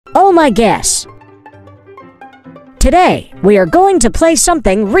Oh my guess. Today, we are going to play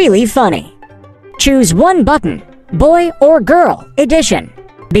something really funny. Choose one button, boy or girl edition.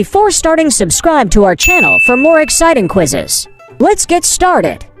 Before starting, subscribe to our channel for more exciting quizzes. Let's get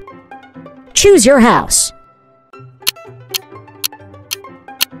started. Choose your house.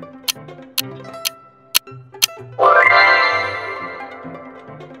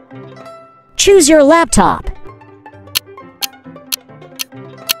 Choose your laptop.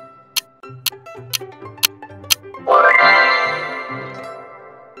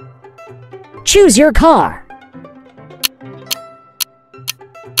 Choose your car.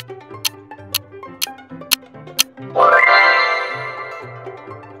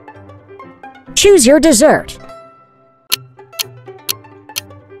 Choose your dessert.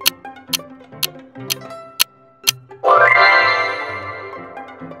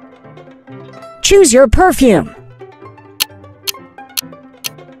 Choose your perfume.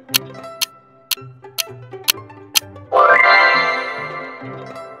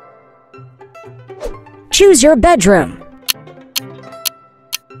 Choose your bedroom.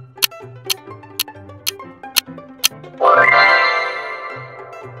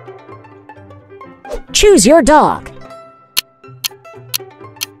 Choose your dog.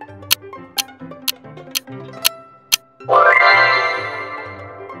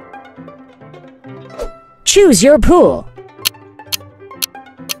 Choose your pool.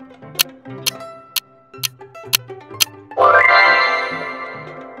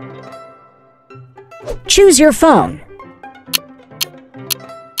 Choose your phone.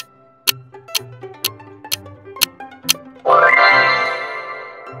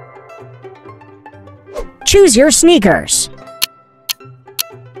 Choose your sneakers.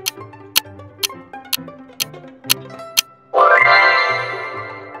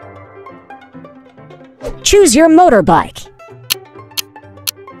 Choose your motorbike.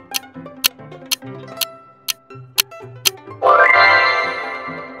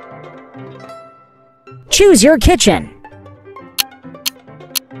 Choose your kitchen.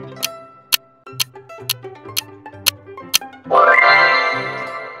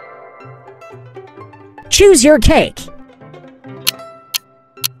 Choose your cake.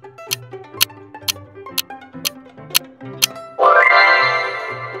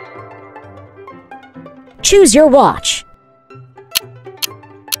 Choose your watch.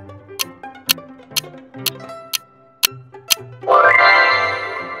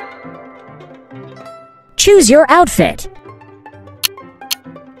 Choose your outfit.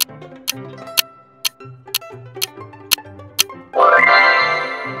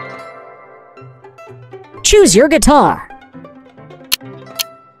 Choose your guitar.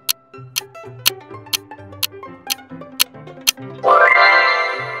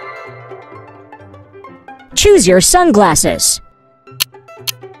 Choose your sunglasses.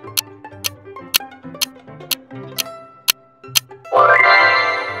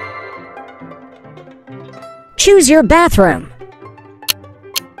 Choose your bathroom.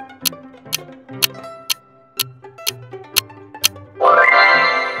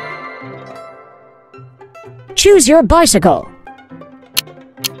 Choose your bicycle.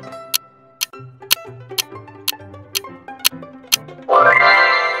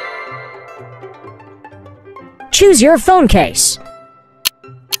 Choose your phone case.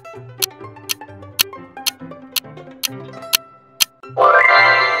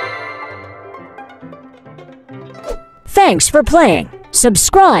 Thanks for playing.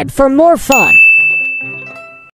 Subscribe for more fun.